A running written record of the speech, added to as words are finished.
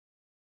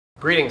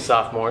Greetings,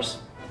 sophomores.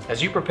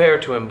 As you prepare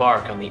to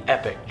embark on the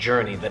epic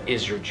journey that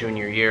is your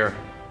junior year,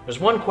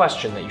 there's one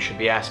question that you should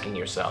be asking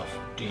yourself.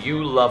 Do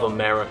you love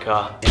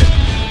America?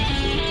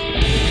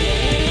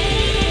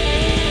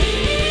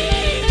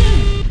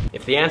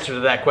 If the answer to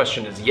that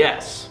question is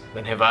yes,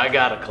 then have I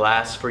got a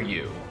class for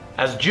you.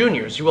 As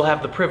juniors, you will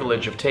have the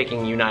privilege of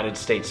taking United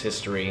States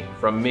history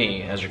from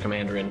me as your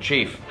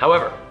Commander-in-Chief.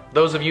 However,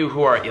 those of you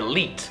who are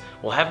elite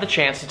will have the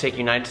chance to take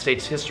United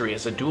States history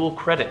as a dual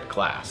credit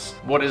class.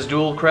 What is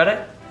dual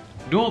credit?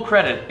 Dual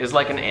credit is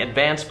like an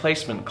advanced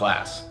placement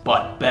class,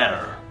 but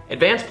better.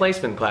 Advanced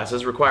placement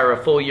classes require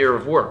a full year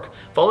of work,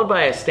 followed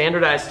by a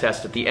standardized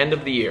test at the end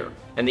of the year.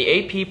 And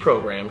the AP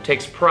program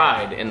takes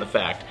pride in the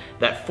fact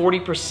that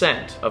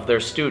 40% of their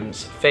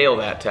students fail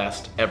that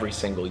test every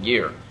single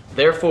year,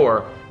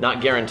 therefore not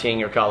guaranteeing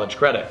your college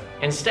credit.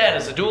 Instead,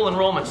 as a dual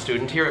enrollment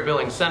student here at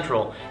Billings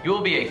Central, you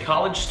will be a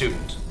college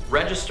student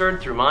registered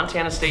through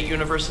Montana State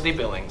University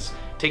Billings,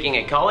 taking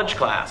a college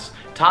class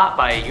taught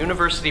by a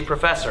university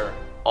professor,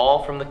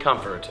 all from the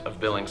comfort of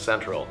Billings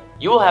Central.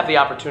 You will have the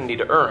opportunity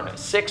to earn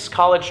 6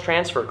 college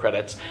transfer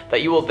credits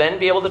that you will then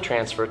be able to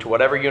transfer to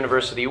whatever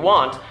university you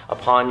want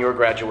upon your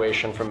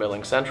graduation from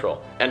Billings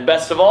Central. And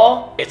best of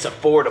all, it's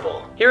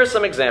affordable. Here are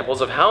some examples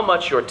of how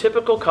much your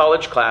typical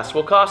college class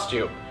will cost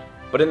you.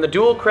 But in the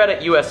dual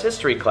credit US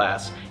history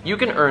class, you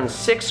can earn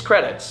 6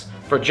 credits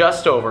for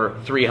just over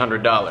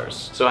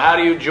 $300. So how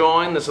do you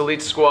join this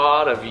elite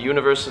squad of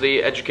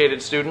university-educated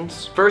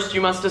students? First,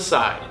 you must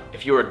decide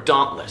if you are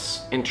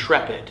dauntless,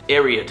 intrepid,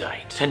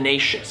 erudite,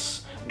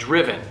 tenacious,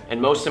 driven,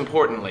 and most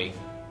importantly,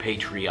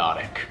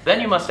 patriotic.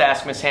 Then you must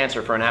ask Miss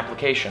Hanser for an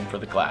application for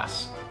the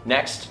class.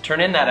 Next,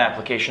 turn in that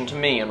application to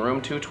me in room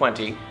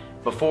 220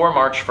 before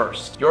March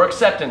 1st. Your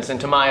acceptance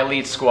into my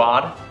elite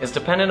squad is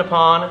dependent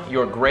upon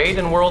your grade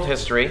in world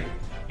history,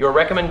 your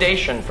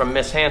recommendation from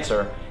Miss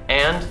Hanser,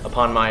 and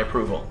upon my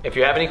approval. If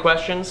you have any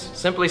questions,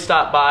 simply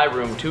stop by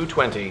room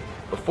 220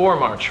 before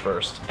March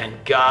 1st, and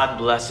God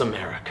bless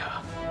America.